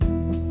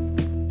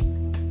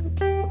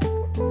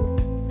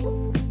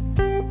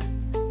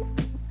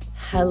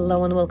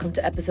Hello and welcome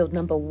to episode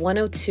number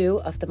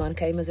 102 of the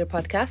Monica A. Moser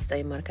podcast. I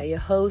am Monica, your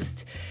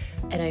host,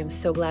 and I am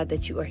so glad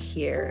that you are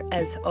here.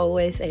 As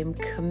always, I am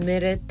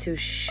committed to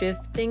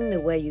shifting the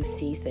way you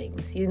see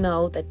things. You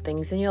know that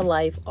things in your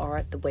life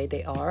are the way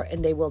they are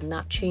and they will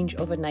not change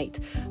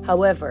overnight.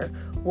 However,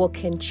 what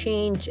can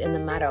change in the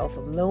matter of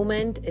a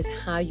moment is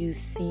how you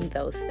see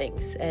those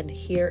things. And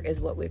here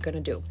is what we're going to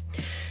do.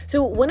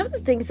 So one of the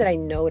things that I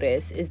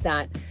notice is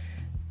that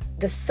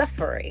the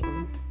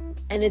suffering,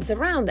 and it's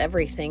around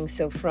everything.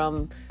 So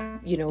from,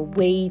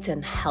 weight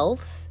and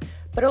health,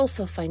 but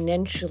also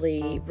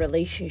financially,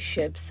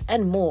 relationships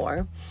and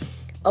more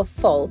of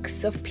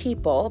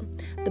people,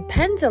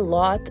 depends a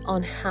lot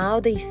on how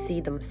they see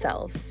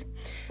themselves.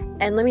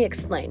 And let me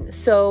explain.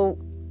 So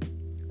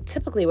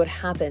typically what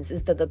happens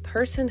is that the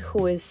person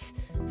who is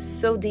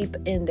so deep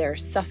in their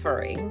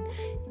suffering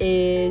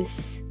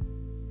is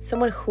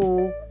someone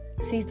who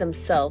sees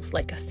themselves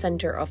like a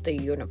center of the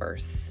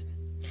universe.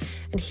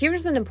 And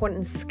here's an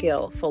important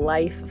skill for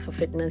life, for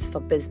fitness, for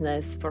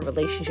business, for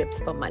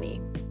relationships, for money.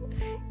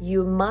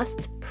 You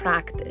must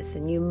practice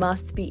and you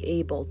must be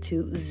able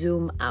to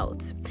zoom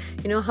out.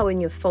 You know how in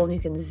your phone you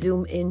can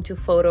zoom into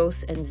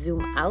photos and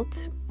zoom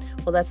out?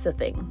 Well, that's the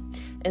thing.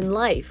 In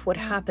life, what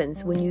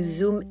happens when you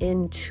zoom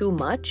in too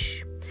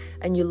much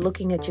and you're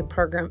looking at your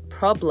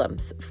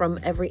problems from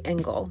every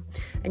angle,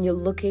 and you're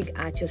looking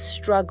at your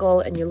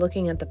struggle, and you're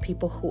looking at the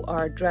people who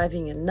are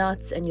driving you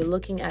nuts, and you're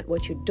looking at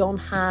what you don't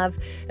have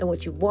and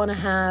what you want to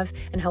have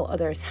and how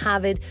others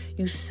have it,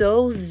 you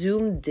so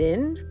zoomed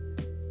in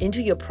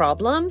into your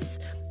problems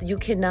that you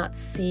cannot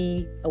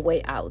see a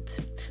way out,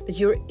 that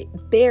you're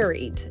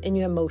buried in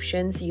your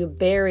emotions, you're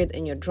buried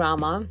in your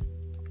drama,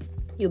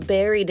 you're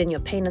buried in your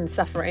pain and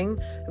suffering.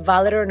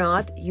 Valid or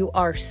not, you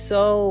are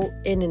so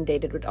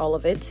inundated with all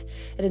of it,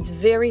 and it's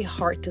very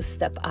hard to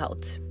step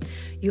out.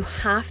 You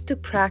have to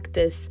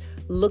practice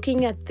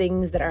looking at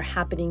things that are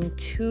happening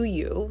to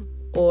you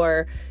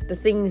or the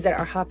things that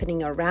are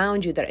happening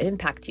around you that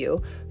impact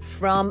you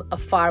from a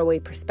faraway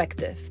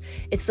perspective.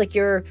 It's like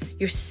you're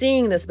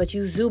seeing this, but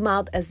you zoom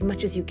out as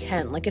much as you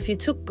can. Like if you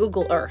took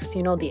Google Earth,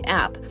 the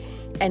app,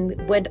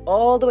 and went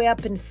all the way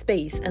up in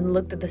space and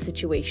looked at the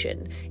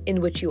situation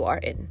in which you are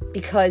in,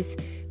 because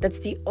that's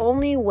the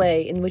only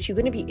way in which you're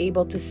going to be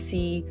able to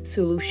see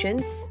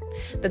solutions.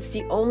 That's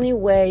the only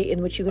way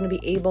in which you're going to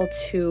be able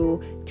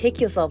to take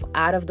yourself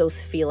out of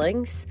those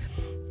feelings.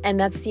 And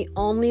that's the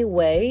only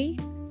way,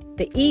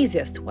 the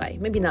easiest way,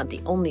 maybe not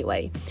the only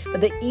way,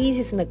 but the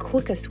easiest and the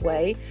quickest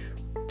way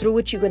through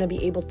which you're going to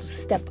be able to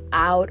step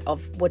out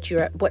of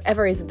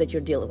whatever is it that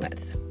you're dealing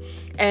with.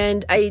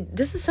 And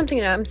this is something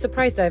that I'm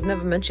surprised that I've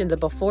never mentioned it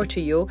before to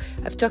you.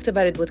 I've talked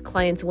about it with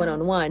clients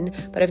one-on-one,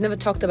 but I've never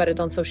talked about it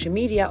on social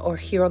media or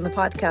here on the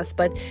podcast.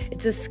 But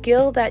it's a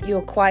skill that you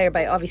acquire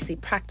by obviously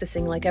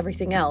practicing like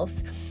everything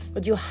else.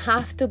 But you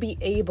have to be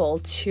able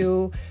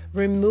to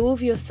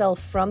remove yourself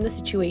from the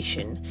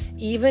situation,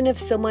 even if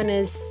someone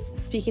is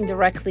speaking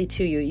directly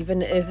to you,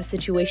 even if a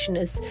situation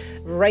is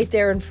right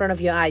there in front of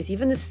your eyes,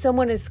 even if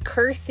someone is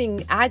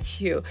cursing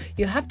at you,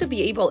 you have to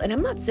be able, and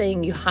I'm not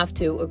saying you have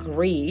to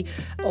agree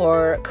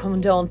or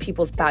condone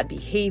people's bad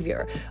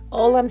behavior.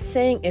 All I'm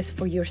saying is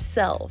for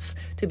yourself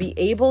to be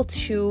able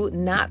to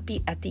not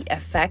be at the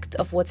effect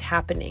of what's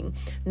happening,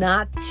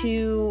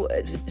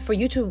 for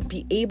you to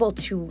be able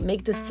to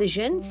make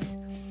decisions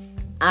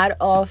out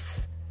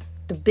of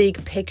the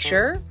big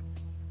picture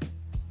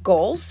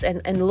goals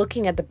and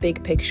looking at the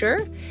big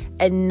picture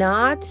and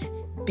not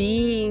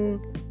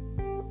being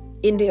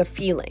in their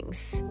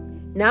feelings,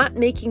 not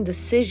making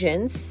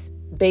decisions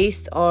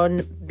based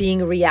on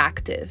being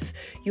reactive.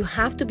 You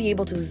have to be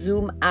able to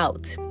zoom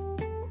out.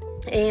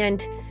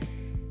 And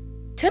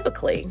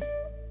typically,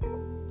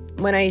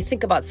 when I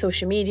think about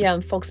social media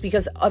and folks,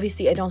 because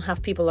obviously I don't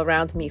have people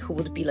around me who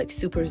would be like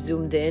super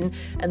zoomed in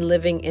and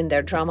living in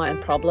their drama and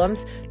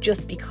problems,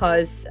 just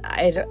because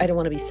I don't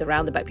want to be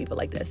surrounded by people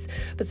like this.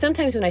 But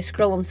sometimes when I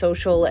scroll on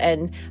social,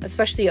 and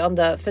especially on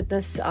the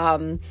fitness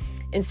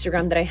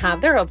Instagram that I have,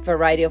 there are a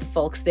variety of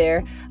folks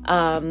there,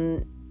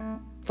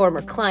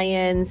 former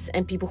clients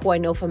and people who I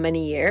know for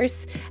many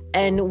years.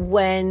 And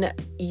when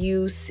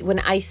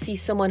I see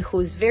someone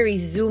who's very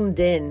zoomed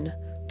in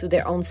to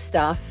their own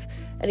stuff,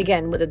 and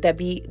again, whether that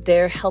be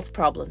their health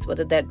problems,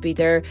 whether that be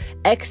their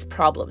ex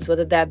problems,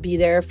 whether that be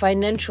their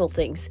financial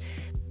things,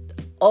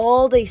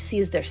 all they see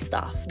is their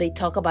stuff. They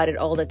talk about it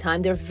all the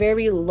time. They're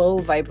very low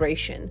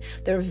vibration.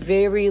 They're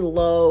very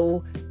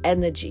low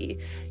energy.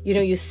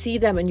 You see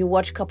them and you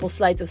watch a couple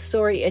slides of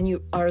story and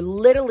you are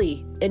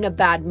literally in a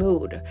bad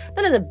mood.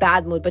 Not in a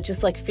bad mood, but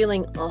just like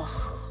feeling,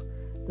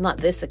 not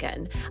this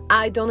again.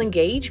 I don't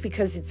engage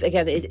because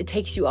it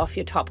takes you off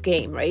your top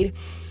game, right?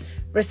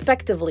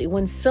 Respectively,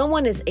 when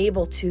someone is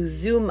able to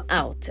zoom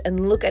out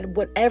and look at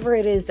whatever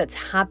it is that's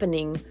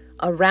happening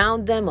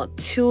around them or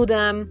to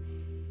them,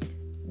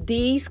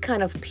 these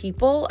kind of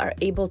people are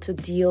able to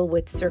deal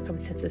with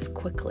circumstances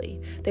quickly.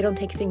 They don't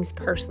take things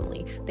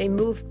personally. They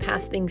move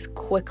past things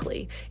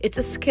quickly. It's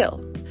a skill.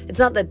 It's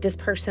not that this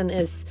person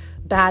is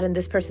bad and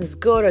this person is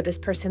good, or this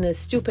person is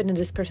stupid and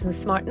this person is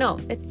smart. No,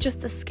 it's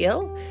just a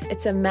skill.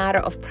 It's a matter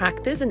of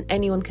practice, and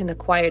anyone can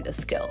acquire the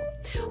skill.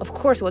 Of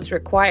course, what's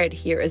required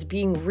here is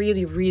being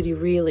really, really,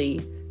 really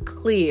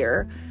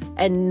clear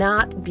and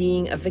not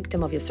being a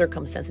victim of your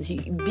circumstances.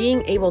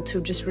 Being able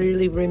to just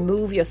really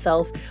remove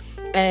yourself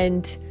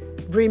and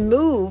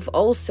remove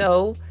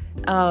also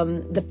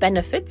the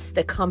benefits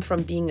that come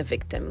from being a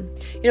victim.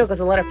 Because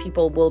a lot of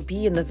people will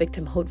be in the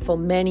victimhood for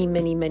many,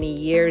 many, many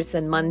years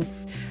and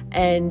months,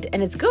 and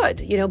it's good.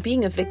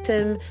 Being a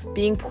victim,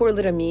 being poor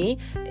little me,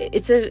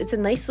 it's a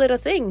nice little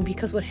thing,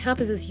 because what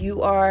happens is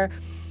you are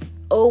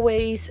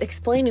always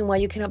explaining why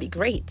you cannot be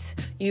great.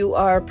 You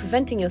are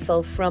preventing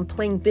yourself from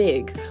playing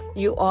big.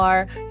 You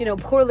are,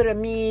 poor little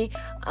me,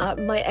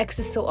 my ex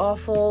is so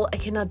awful, I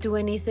cannot do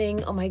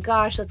anything, oh my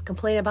gosh, let's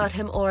complain about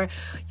him. Or,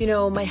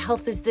 my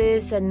health is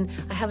this, and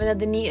I have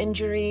another knee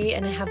injury,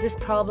 and I have this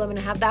problem, and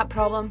I have that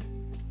problem.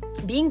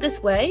 Being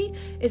this way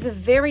is a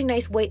very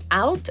nice way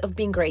out of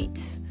being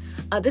great.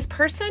 This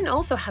person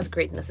also has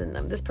greatness in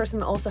them. This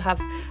person also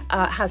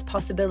has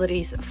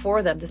possibilities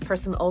for them. This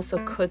person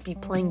also could be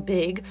playing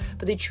big,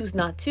 but they choose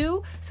not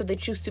to. So they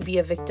choose to be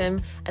a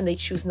victim, and they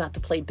choose not to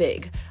play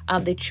big.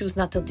 They choose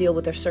not to deal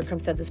with their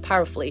circumstances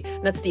powerfully.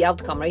 And that's the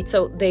outcome, right?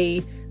 So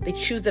they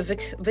choose the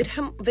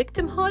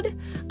victimhood,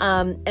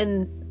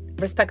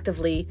 and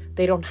respectively,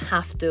 they don't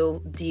have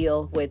to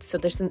deal with. So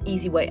there's an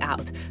easy way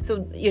out.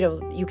 So,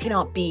 you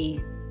cannot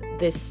be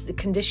this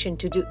condition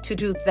to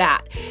do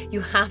that. You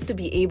have to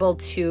be able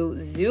to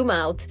zoom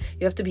out.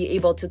 You have to be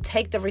able to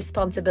take the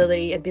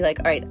responsibility and be like,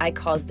 all right, I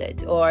caused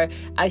it, or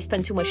I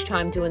spent too much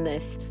time doing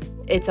this,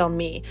 it's on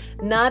me.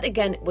 Not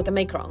again with the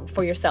make wrong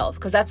for yourself,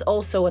 because that's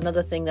also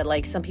another thing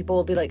that some people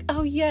will be like,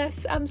 oh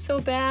yes, I'm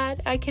so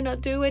bad, I cannot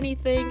do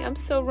anything, I'm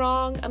so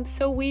wrong, I'm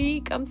so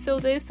weak, I'm so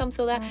this, I'm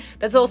so that.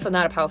 That's also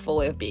not a powerful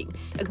way of being.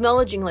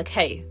 Acknowledging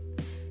hey,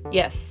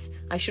 yes,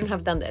 I shouldn't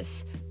have done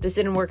this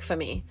didn't work for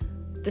me,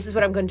 this is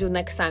what I'm going to do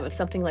next time if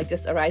something like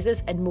this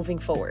arises, and moving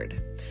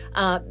forward.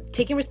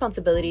 Taking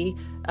responsibility,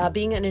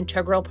 being an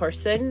integral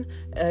person,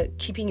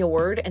 keeping your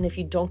word. And if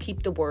you don't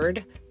keep the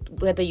word,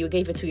 whether you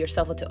gave it to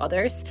yourself or to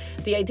others,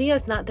 the idea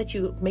is not that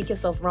you make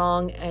yourself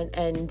wrong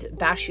and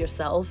bash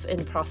yourself in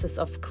the process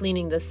of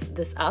cleaning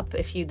this up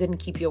if you didn't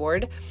keep your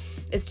word.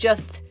 It's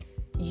just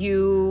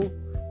you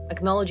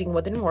acknowledging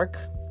what didn't work,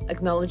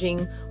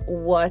 acknowledging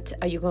what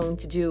are you going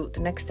to do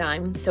the next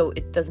time so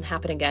it doesn't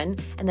happen again,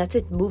 and that's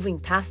it, moving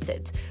past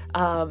it.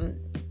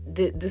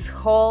 This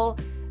whole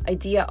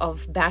idea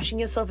of bashing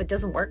yourself, it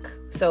doesn't work,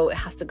 so it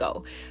has to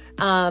go.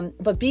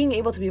 But being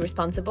able to be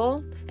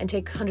responsible and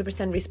take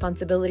 100%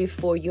 responsibility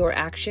for your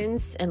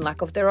actions and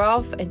lack of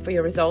thereof, and for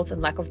your results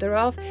and lack of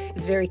thereof,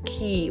 is very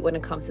key when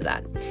it comes to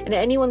that. And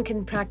anyone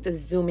can practice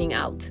zooming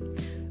out,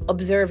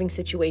 observing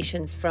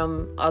situations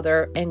from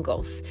other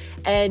angles.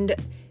 And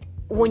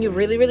when you're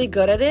really, really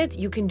good at it,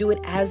 you can do it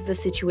as the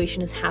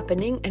situation is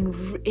happening, and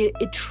it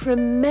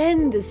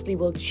tremendously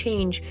will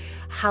change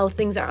how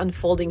things are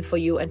unfolding for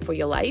you and for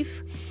your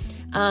life.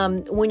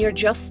 When you're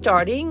just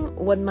starting,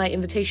 what my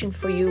invitation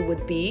for you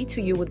would be,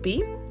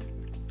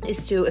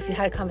 is to, if you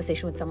had a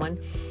conversation with someone,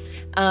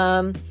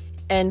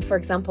 and for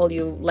example,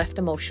 you left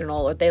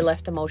emotional, or they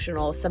left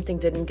emotional, something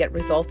didn't get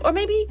resolved, or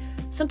maybe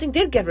something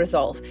did get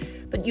resolved,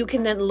 but you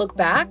can then look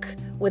back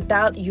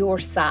without your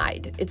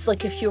side. It's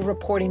like if you're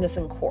reporting this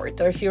in court,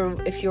 or if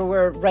you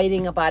were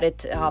writing about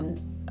it,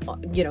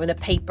 in a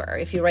paper,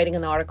 if you're writing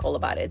an article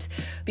about it,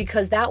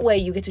 because that way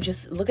you get to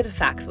just look at the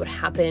facts, what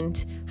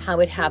happened, how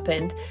it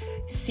happened,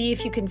 see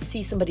if you can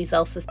see somebody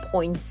else's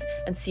points,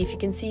 and see if you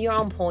can see your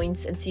own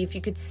points, and see if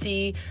you could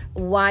see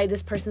why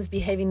this person's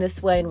behaving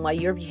this way and why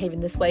you're behaving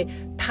this way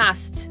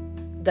past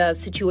the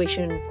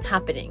situation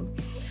happening.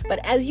 But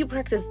as you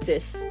practice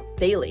this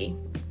daily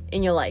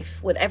in your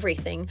life with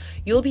everything,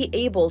 you'll be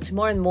able to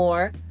more and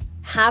more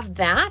have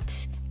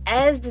that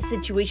as the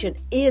situation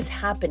is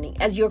happening,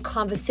 as your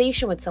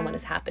conversation with someone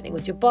is happening,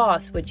 with your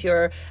boss, with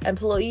your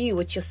employee,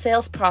 with your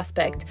sales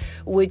prospect,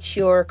 with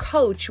your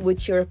coach,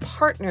 with your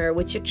partner,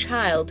 with your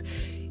child.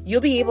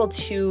 You'll be able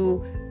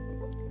to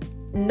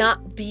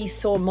not be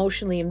so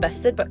emotionally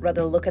invested, but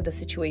rather look at the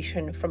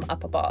situation from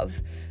up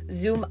above.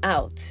 Zoom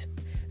out.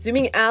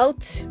 Zooming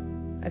out,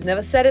 I've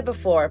never said it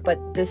before,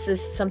 but this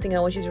is something I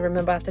want you to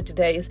remember after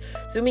today, is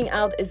zooming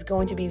out is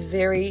going to be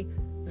very,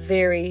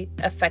 very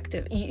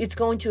effective. It's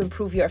going to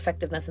improve your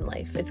effectiveness in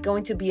life. It's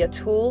going to be a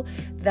tool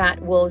that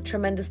will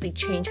tremendously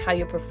change how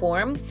you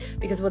perform,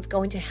 because what's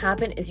going to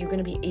happen is you're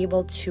going to be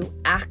able to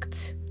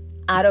act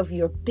out of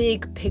your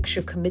big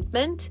picture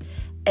commitment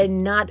and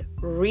not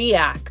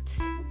react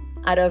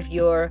out of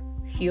your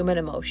human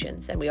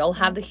emotions. And we all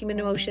have the human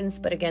emotions,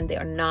 but again, they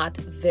are not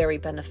very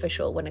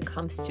beneficial when it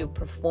comes to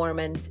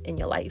performance in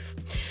your life.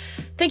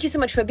 Thank you so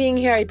much for being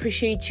here. I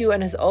appreciate you.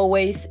 And as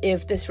always,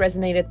 if this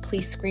resonated,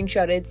 please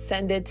screenshot it,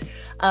 send it,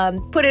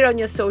 put it on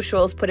your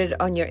socials, put it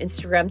on your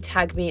Instagram,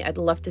 tag me. I'd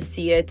love to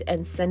see it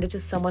and send it to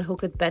someone who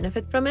could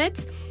benefit from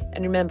it.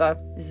 And remember,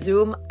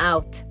 zoom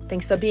out.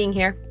 Thanks for being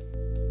here.